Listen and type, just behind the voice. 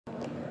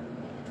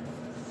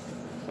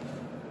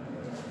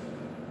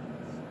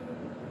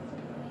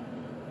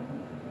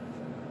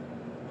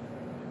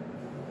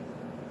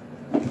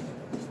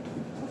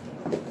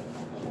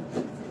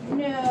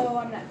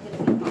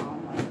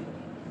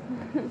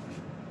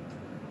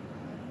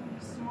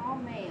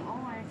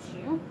male, aren't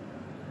you?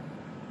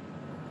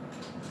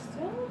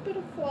 Still a little bit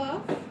of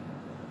fluff.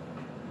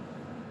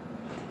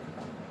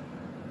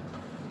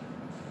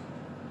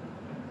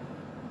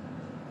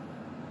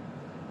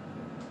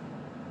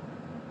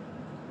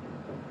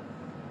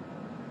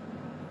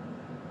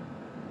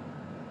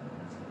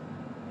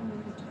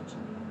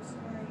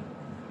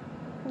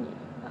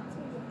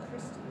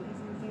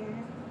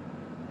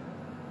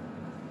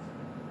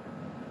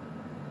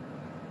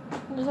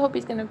 I just hope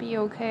he's gonna be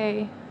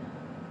okay.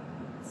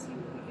 Let's see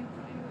what we can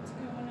find. What's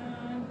going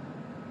on?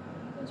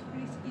 He looks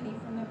pretty skinny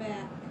from the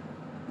back.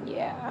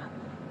 Yeah.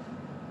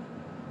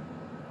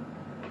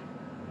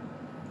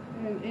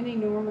 And any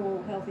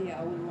normal healthy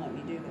owl wouldn't let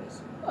me do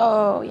this.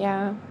 Oh,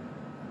 yeah.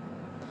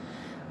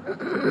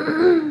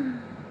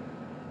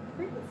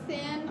 Pretty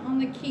thin on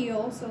the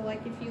keel, so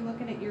like if you're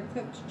looking at your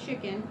cooked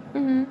chicken,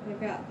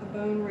 they've got a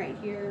bone right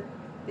here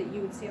that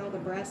you would see all the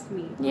breast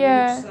meat on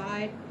each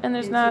side. And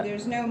there's so not.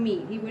 There's no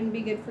meat. He wouldn't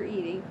be good for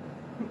eating.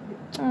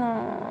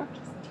 Aww.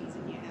 Just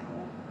teasing you,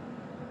 owl.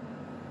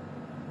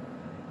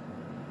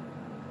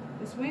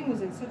 This wing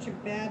was in such a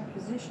bad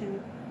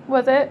position.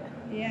 Was it?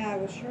 Yeah, I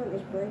was sure it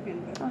was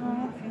broken, but I'm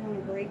not feeling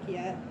a break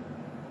yet.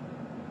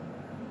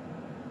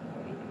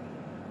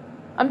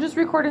 I'm just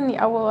recording the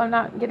owl. I'm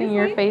not getting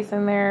your face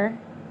in there.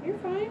 You're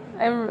fine.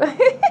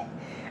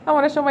 I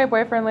want to show my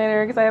boyfriend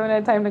later because I haven't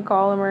had time to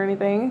call him or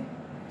anything.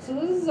 So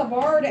this is a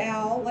barred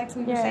owl, like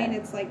we were saying.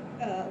 It's like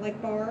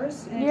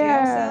bars in a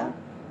jail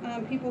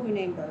cell. People who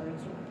name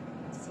birds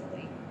are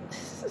silly.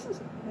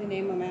 They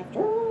name them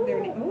after their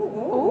name.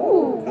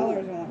 Ooh,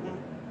 colors and whatnot.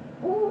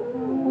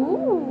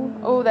 Ooh.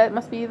 Oh, that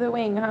must be the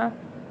wing, huh?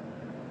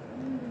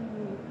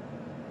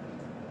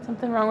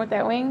 Something wrong with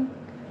that wing?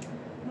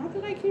 Not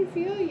that I can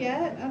feel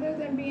yet, other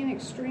than being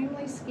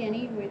extremely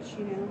skinny, which,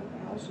 you know,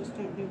 owls just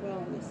don't do well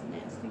in this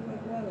nasty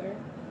wet weather.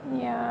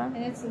 Yeah. And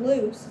it's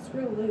loose. It's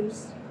real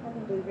loose.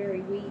 Probably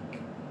very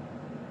weak.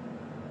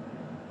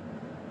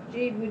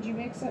 Jade, would you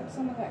mix up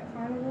some of that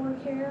carnivore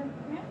care?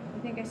 Yeah. I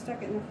think I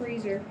stuck it in the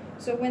freezer.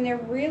 So when they're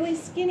really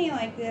skinny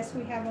like this,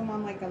 we have them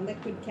on like a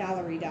liquid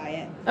calorie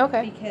diet.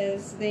 Okay.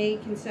 Because they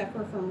can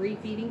suffer from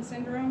refeeding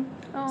syndrome.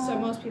 Oh. So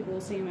most people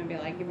will see them and be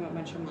like, give them a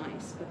bunch of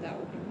mice. But that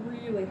would be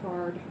really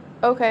hard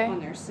on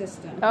their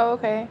system. Oh,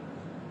 okay.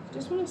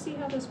 Just want to see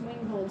how this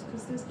wing holds,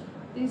 because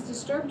these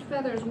disturbed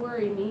feathers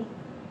worry me.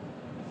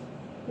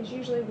 Because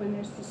usually when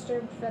there's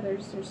disturbed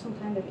feathers, there's some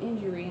kind of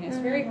injury, and it's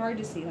very hard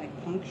to see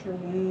like puncture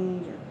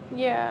wounds or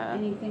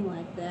anything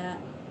like that.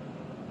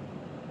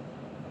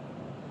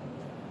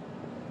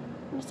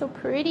 You're so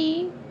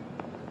pretty.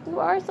 You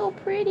are so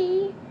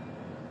pretty.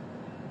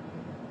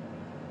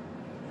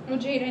 Oh,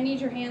 Jade, I need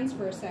your hands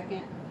for a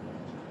second.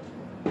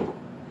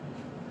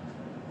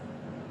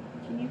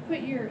 Can you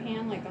put your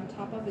hand like on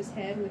top of his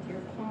head with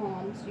your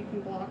palm so you can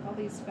block all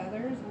these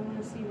feathers? I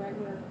want to see right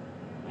where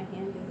my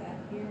hand is at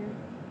here.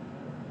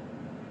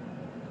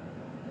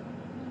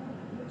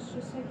 Looks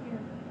just like your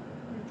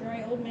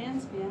dry old man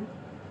skin.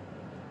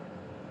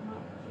 I'm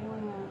not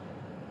feeling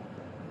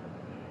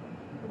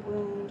a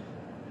wound.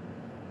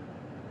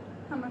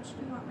 How much do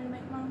you want me to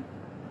make,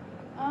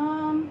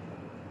 Mom?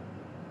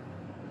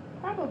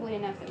 Probably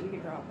enough that we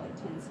could drop like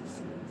 10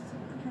 cc's.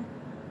 Okay.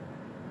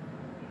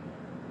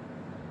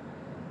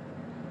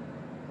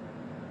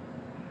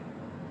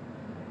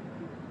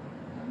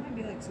 There might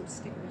be like some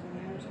stickers in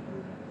there or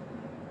something.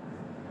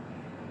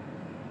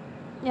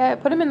 Yeah, I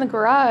put him in the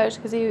garage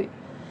because he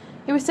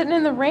was sitting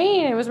in the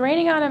rain. It was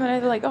raining on him, and I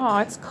was like, oh,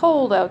 it's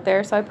cold out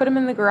there. So I put him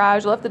in the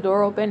garage, left the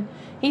door open.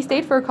 He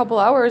stayed for a couple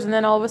hours, and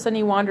then all of a sudden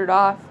he wandered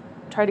off,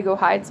 tried to go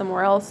hide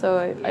somewhere else.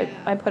 So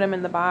I put him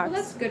in the box. Well,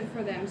 that's good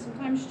for them.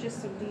 Sometimes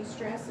just some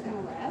de-stress and a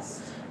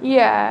rest.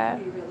 Yeah.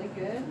 Would be really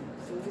good.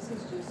 So this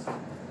is just.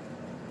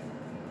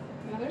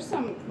 Now there's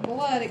some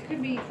blood. It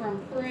could be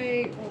from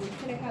prey, or we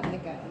could have had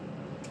like a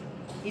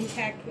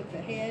impact with the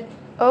head.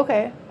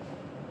 Okay.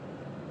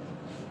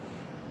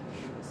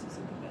 This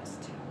isn't the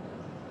best.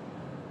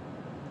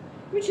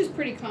 Which is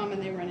pretty common.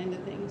 They run into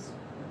things.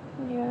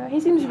 Yeah, he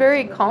seems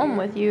very calm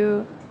with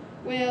you.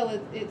 Well,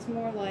 it's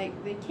more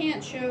like they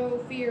can't show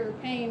fear or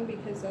pain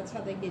because that's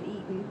how they get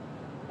eaten.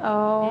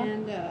 Oh.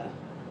 And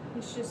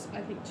it's just,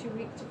 I think, too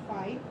weak to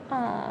fight.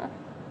 Aw.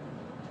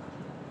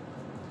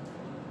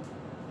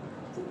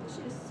 Delicious.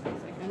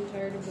 It's like, I'm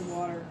tired of the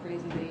water,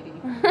 crazy lady.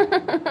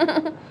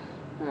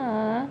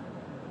 Aw.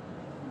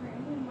 Where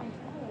did my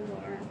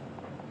towel are?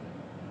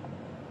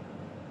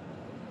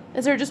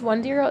 Is there just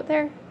one deer out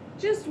there?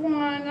 Just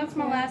one. That's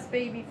my last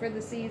baby for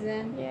the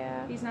season.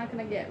 Yeah. He's not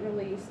going to get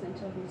released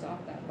until he's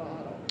off that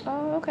bottle.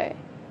 Oh, okay.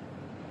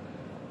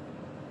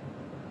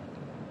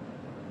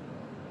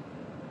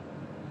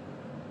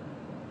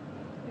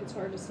 It's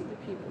hard to see the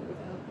people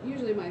without.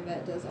 Usually my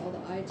vet does all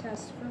the eye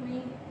tests for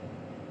me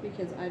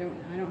because I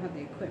don't have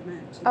the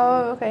equipment.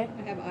 Okay.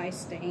 I have eye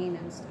stain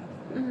and stuff.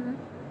 Mm-hmm.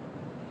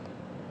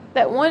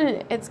 That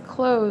one, it's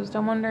closed.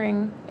 I'm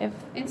wondering if.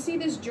 And see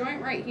this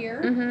joint right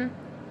here? Mm-hmm.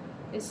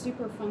 Is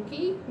super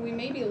funky. We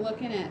may be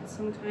looking at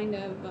some kind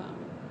of,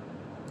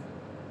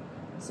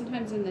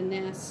 sometimes in the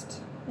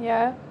nest,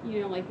 Yeah.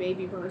 You know, like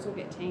baby birds will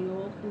get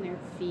tangled and their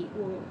feet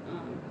will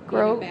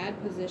Grow. be in a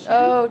bad position.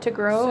 Oh, to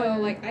grow. So,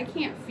 and... like, I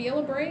can't feel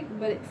a break,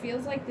 but it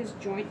feels like this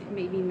joint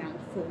may be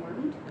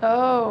malformed.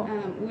 Oh.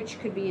 Which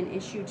could be an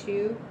issue,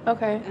 too.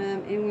 Okay.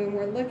 And when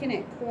we're looking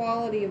at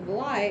quality of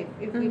life,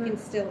 if we can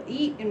still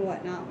eat and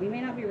whatnot, we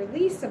may not be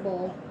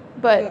releasable,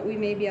 but we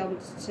may be able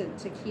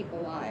to keep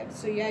alive.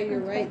 So, yeah, you're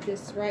right.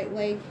 This right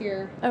leg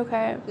here,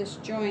 this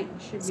joint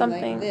should be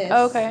like this.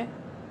 Okay.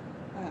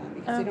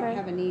 Because they don't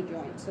have a knee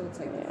joint, so it's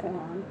like the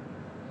forearm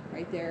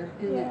right there.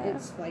 And then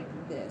it's like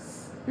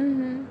this.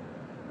 Mm-hmm.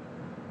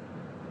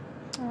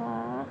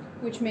 Aww.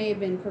 Which may have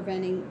been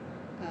preventing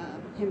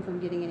him from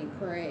getting any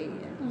prey.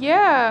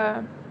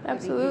 And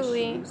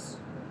absolutely. So,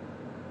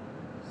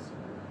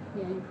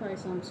 yeah, you probably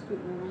saw him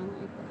scooting around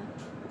like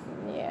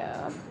that.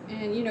 Yeah.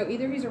 And, you know,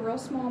 either he's a real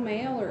small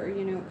male or,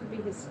 you know, it could be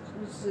this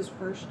is his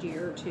first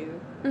year or two.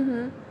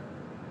 Mm-hmm.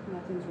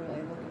 Nothing's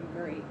really looking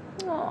great.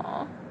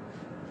 Aww.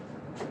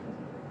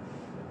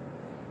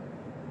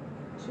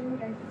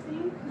 Jude, I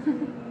think.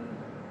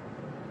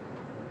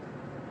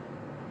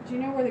 Do you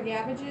know where the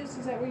gabbage is?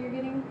 Is that what you're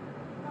getting?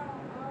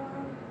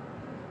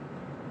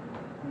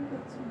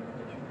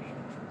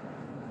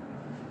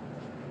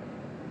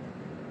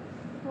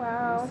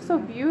 Wow, so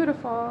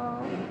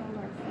beautiful.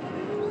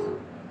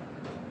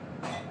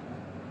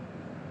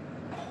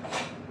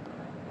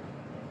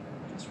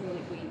 It's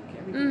really weak.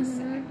 Everything's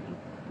saggy.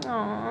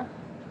 Aww.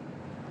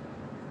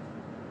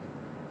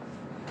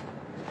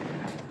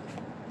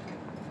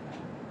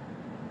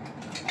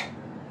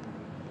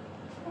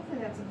 Hopefully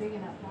that's a big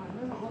enough one. It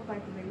doesn't look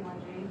like the big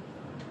one, Jane.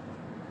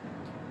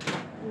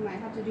 We might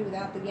have to do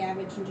without the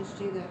gabbage and just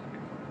do the...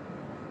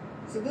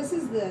 So this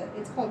is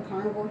it's called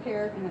carnivore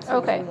care, and it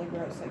smells really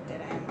gross, like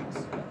dead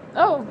animals.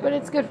 Oh, but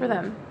it's good for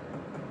them.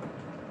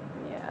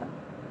 Yeah.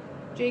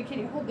 Jade, can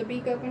you hold the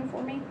beak open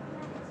for me?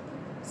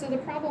 So the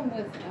problem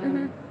with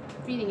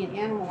feeding an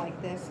animal like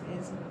this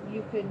is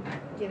you could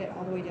get it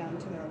all the way down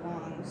to their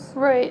lungs.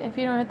 Right, if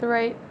you don't hit the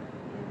right...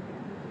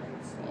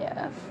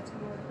 Yeah. It's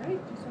going to work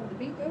great. Just hold the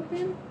beak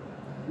open.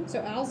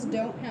 So owls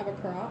don't have a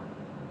crop.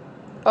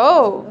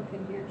 Oh. Look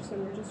in here. So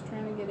we're just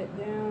trying to get it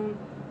down.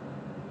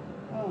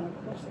 Oh, and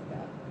of course it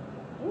got.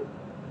 Oh.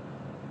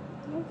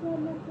 No flood,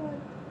 no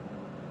flood.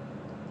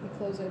 We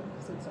close it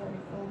because it's already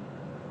full.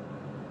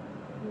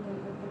 And then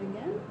open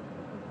again.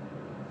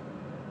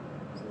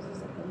 So this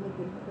is like a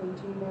liquid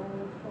protein bar.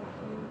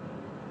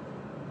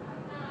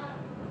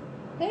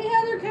 Hey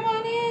Heather, come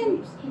on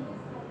in!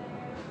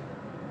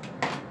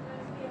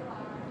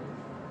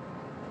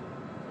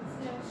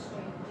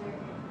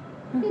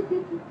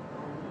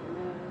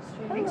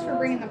 Thanks for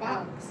bringing the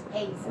box.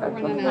 Hey, so I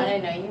didn't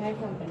know you had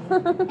company.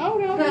 Oh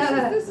no,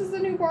 this is the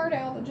new barred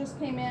owl that just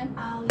came in.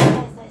 Oh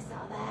yes, I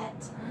saw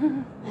that.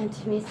 And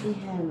to me see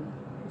him.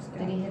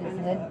 Did he hit his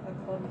head?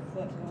 A club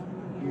foot going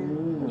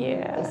on here.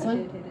 Yeah. This one?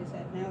 It did his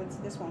head. No, it's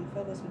this one.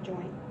 Fill this with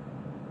joint.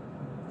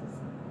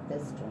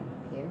 This joint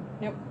up here?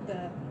 Nope.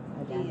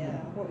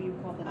 What you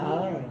call the knee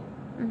Oh. joint.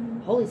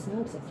 Holy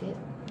smokes, it fit.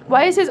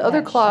 Why is his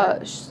other claw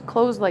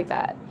closed like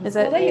that? Is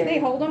it? Well, they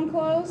hold them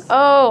closed.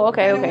 Oh,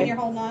 okay, Kind of okay. When you're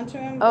holding on to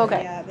them.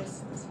 Okay. Yeah,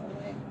 this whole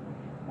leg.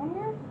 One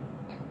more.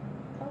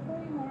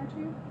 Hopefully, one or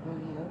two. Well,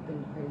 he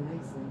opened pretty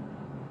nicely.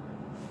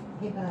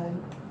 Hey, bud.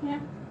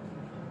 Yeah.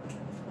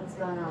 What's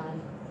going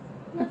on?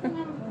 Nothing.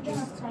 I'm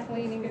just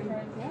cleaning it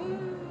right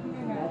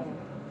now.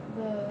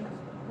 The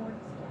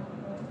cord's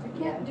down. I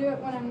can't do it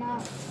when I'm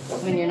not.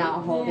 When you're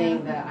not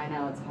holding the, I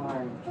know it's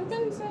hard.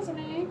 Open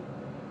sesame.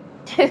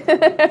 Sorry, I'm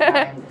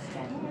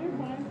distracted. Oh, you're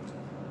fine.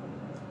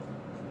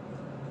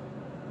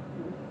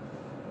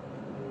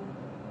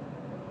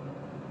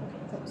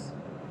 Okay, close.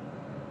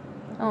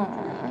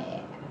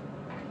 Aww.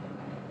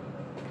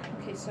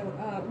 Okay, so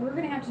we're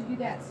gonna have to do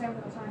that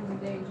several times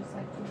a day, just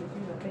like we would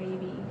do a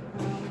baby.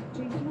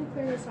 Jane, can you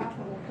clear this off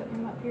and we'll put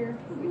him up here?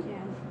 We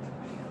can.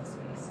 I got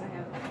space. I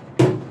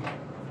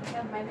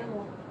have my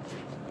little